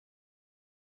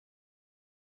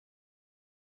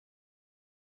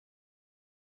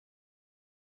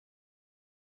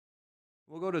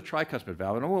We'll go to tricuspid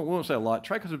valve, and we won't say a lot.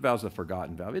 Tricuspid valve is a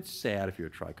forgotten valve. It's sad if you're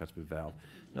a tricuspid valve.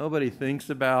 Nobody thinks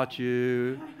about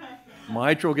you.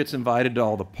 Mitral gets invited to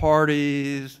all the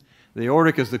parties. The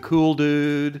aortic is the cool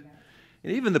dude.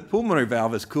 And even the pulmonary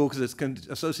valve is cool because it's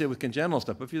associated with congenital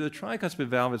stuff. But if you're the tricuspid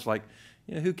valve, it's like,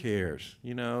 you know, who cares?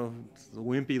 You know, it's the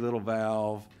wimpy little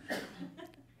valve.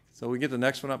 So we get the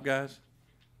next one up, guys?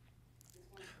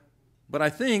 But I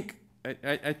think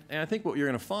what you're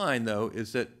going to find, though,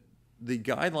 is that the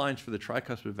guidelines for the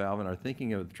tricuspid valve and our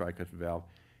thinking of the tricuspid valve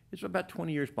is about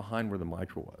 20 years behind where the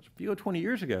mitral was. If you go 20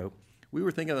 years ago, we were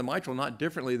thinking of the mitral not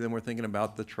differently than we're thinking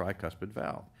about the tricuspid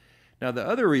valve. Now, the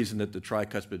other reason that the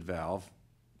tricuspid valve,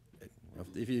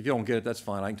 if you don't get it, that's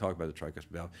fine. I can talk about the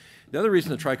tricuspid valve. The other reason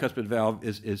the tricuspid valve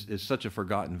is such a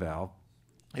forgotten valve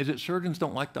is that surgeons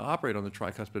don't like to operate on the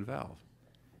tricuspid valve.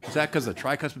 Is that because the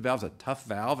tricuspid valve is a tough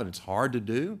valve and it's hard to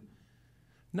do?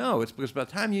 No, it's because by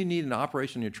the time you need an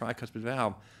operation on your tricuspid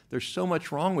valve, there's so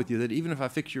much wrong with you that even if I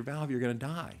fix your valve, you're going to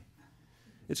die.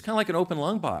 It's kind of like an open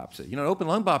lung biopsy. You know, open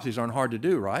lung biopsies aren't hard to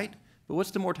do, right? But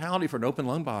what's the mortality for an open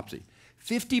lung biopsy?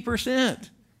 50%.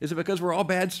 Is it because we're all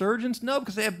bad surgeons? No,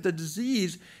 because they have the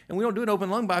disease, and we don't do an open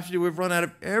lung biopsy. We've run out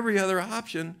of every other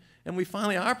option, and we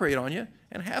finally operate on you,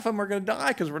 and half of them are going to die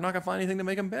because we're not going to find anything to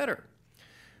make them better.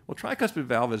 Well, tricuspid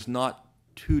valve is not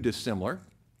too dissimilar.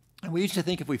 And we used to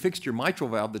think if we fixed your mitral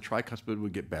valve, the tricuspid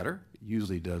would get better. It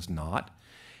usually does not.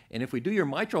 And if we do your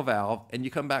mitral valve and you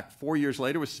come back 4 years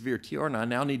later with severe TR and I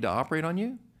now need to operate on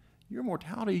you, your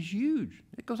mortality is huge.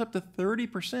 It goes up to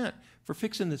 30% for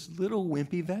fixing this little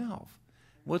wimpy valve.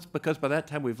 Well, it's because by that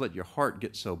time we've let your heart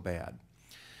get so bad.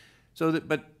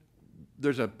 But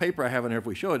there's a paper I have in here if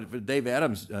we show it. Dave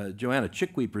Adams, Joanna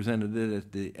Chickwe presented it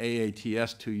at the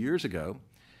AATS 2 years ago.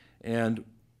 And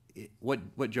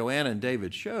what Joanna and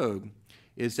David showed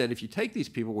is that if you take these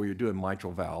people where you're doing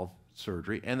mitral valve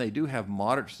surgery and they do have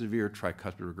moderate to severe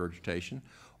tricuspid regurgitation,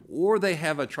 or they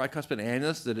have a tricuspid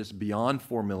annulus that is beyond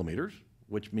 4 millimeters,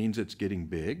 which means it's getting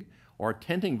big, or a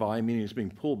tenting volume, meaning it's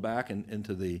being pulled back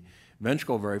into the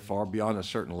ventricle very far beyond a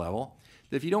certain level,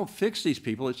 that if you don't fix these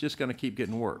people, it's just going to keep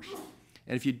getting worse.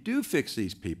 And if you do fix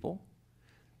these people,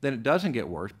 then it doesn't get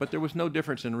worse, but there was no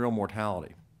difference in real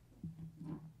mortality.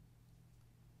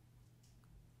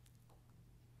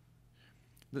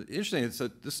 The interesting is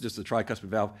that this is just the tricuspid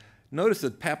valve. Notice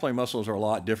that papillary muscles are a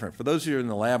lot different. For those of you in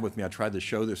the lab with me, I tried to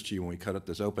show this to you when we cut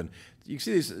this open. You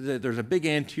can see there's a big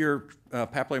anterior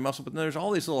papillary muscle, but then there's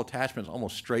all these little attachments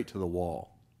almost straight to the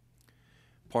wall.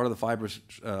 Part of the fibrous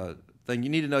thing. You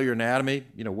need to know your anatomy.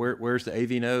 You know, where's the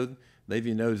AV node? The AV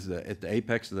node is at the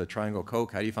apex of the triangle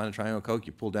coke. How do you find a triangle coke?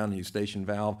 You pull down the eustachian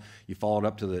valve. You follow it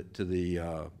up to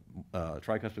the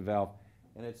tricuspid valve,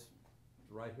 and it's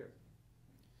right here.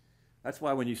 That's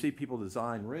why when you see people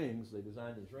design rings, they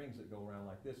design these rings that go around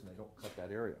like this and they don't cut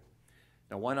that area.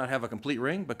 Now, why not have a complete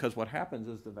ring? Because what happens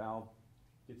is the valve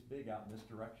gets big out in this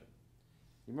direction.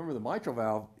 You remember the mitral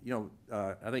valve, you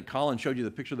know, I think Colin showed you the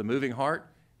picture of the moving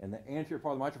heart, and the anterior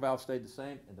part of the mitral valve stayed the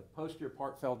same, and the posterior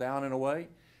part fell down in a way.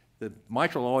 The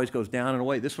mitral always goes down in a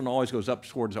way. This one always goes up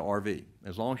towards the RV.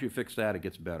 As long as you fix that, it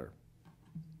gets better.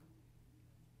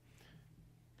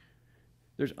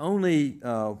 There's only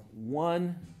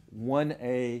one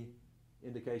 1A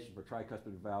indication for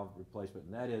tricuspid valve replacement,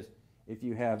 and that is if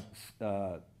you have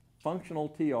functional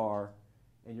TR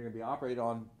and you're going to be operated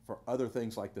on for other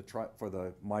things like for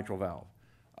the mitral valve.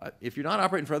 If you're not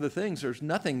operating for other things, there's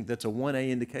nothing that's a 1A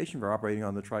indication for operating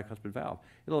on the tricuspid valve.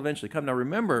 It'll eventually come. Now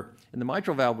remember, in the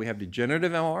mitral valve we have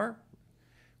degenerative MR,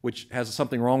 which has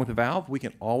something wrong with the valve. We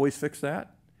can always fix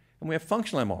that. And we have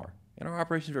functional MR, and our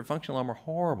operations for functional MR are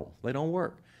horrible. They don't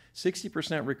work.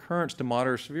 60% recurrence to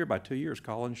moderate or severe by 2 years.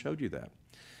 Colin showed you that.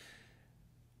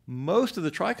 Most of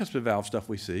the tricuspid valve stuff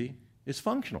we see is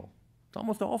functional. It's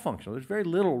almost all functional. There's very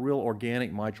little real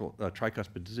organic mitral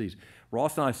tricuspid disease.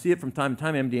 Ross and I see it from time to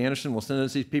time. MD Anderson will send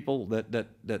us these people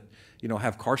that you know,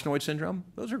 have carcinoid syndrome.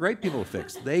 Those are great people to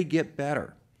fix. They get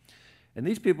better. And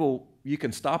these people, you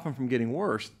can stop them from getting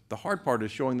worse. The hard part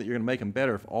is showing that you're going to make them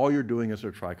better if all you're doing is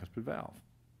their tricuspid valve.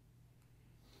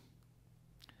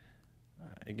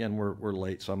 Again, we're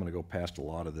late, so I'm going to go past a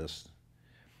lot of this.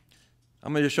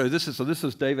 I'm going to just show you this. This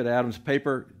is David Adams'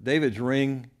 paper. David's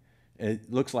ring, it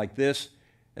looks like this.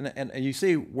 And you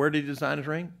see, where did he design his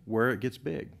ring? Where it gets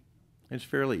big. It's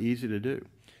fairly easy to do.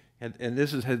 And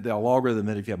this is the algorithm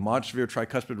that if you have moderate severe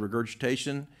tricuspid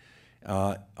regurgitation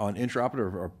on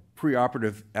intraoperative or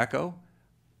preoperative echo,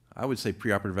 I would say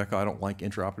preoperative echo. I don't like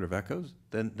intraoperative echoes.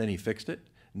 Then he fixed it.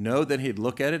 No, then he'd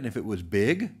look at it, and if it was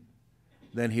big,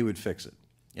 then he would fix it.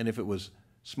 And if it was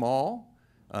small,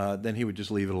 then he would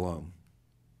just leave it alone.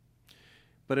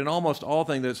 But in almost all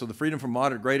things, so the freedom from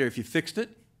moderate greater, if you fixed it,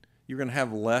 you're going to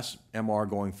have less MR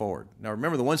going forward. Now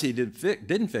remember, the ones he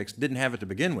didn't fix didn't have it to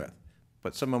begin with,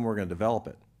 but some of them were going to develop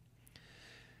it.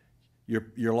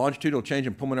 Your longitudinal change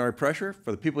in pulmonary pressure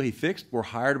for the people he fixed were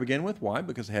higher to begin with. Why?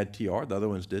 Because they had TR. The other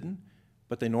ones didn't,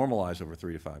 but they normalized over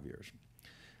 3 to 5 years.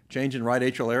 Change in right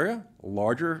atrial area,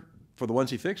 larger for the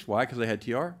ones he fixed. Why? Because they had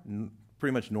TR.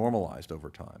 Pretty much normalized over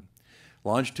time.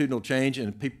 Longitudinal change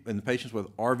in the patients with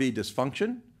RV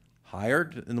dysfunction, higher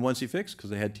than the ones he fixed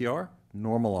because they had TR,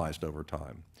 normalized over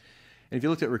time. And if you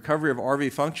looked at recovery of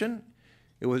RV function,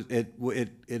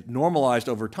 it normalized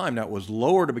over time. Now, it was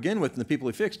lower to begin with than the people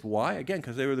he fixed. Why? Again,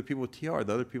 because they were the people with TR.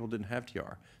 The other people didn't have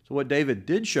TR. So what David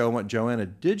did show, and what Joanna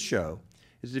did show,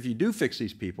 is if you do fix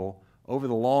these people, over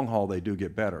the long haul, they do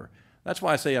get better. That's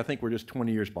why I say I think we're just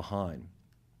 20 years behind.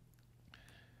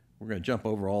 We're going to jump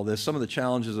over all this. Some of the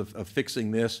challenges of fixing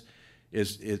this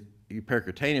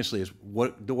percutaneously is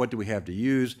what do we have to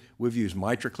use? We've used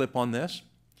MitraClip on this.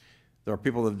 There are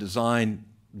people that have designed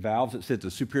valves that sit at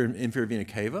the superior and inferior vena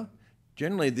cava.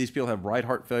 Generally, these people have right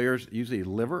heart failures, usually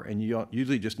liver, and you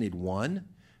usually just need one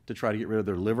to try to get rid of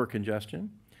their liver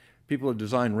congestion. People have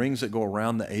designed rings that go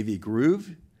around the AV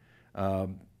groove.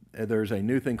 There's a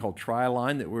new thing called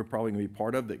Tri-Line that we're probably going to be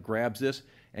part of that grabs this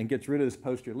and gets rid of this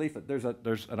posterior leaflet.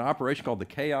 There's an operation called the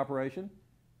K operation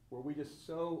where we just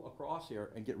sew across here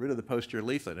and get rid of the posterior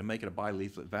leaflet and make it a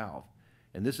bileaflet valve.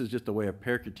 And this is just a way of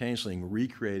percutaneously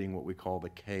recreating what we call the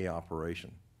K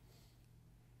operation.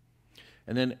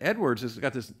 And then Edwards has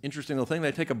got this interesting little thing.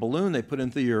 They take a balloon, they put it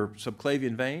into your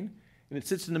subclavian vein, and it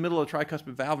sits in the middle of the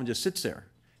tricuspid valve and just sits there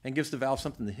and gives the valve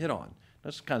something to hit on.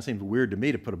 That kind of seems weird to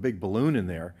me to put a big balloon in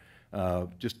there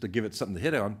just to give it something to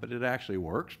hit on, but it actually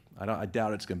works. I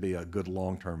doubt it's going to be a good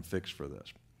long-term fix for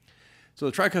this. So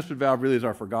the tricuspid valve really is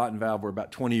our forgotten valve. We're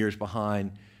about 20 years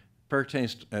behind.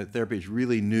 Percutaneous therapy is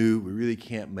really new. We really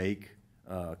can't make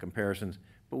comparisons,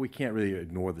 but we can't really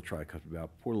ignore the tricuspid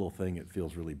valve. Poor little thing, it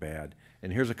feels really bad.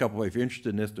 And here's a couple, if you're interested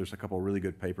in this, there's a couple of really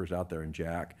good papers out there in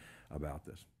JACC about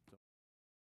this.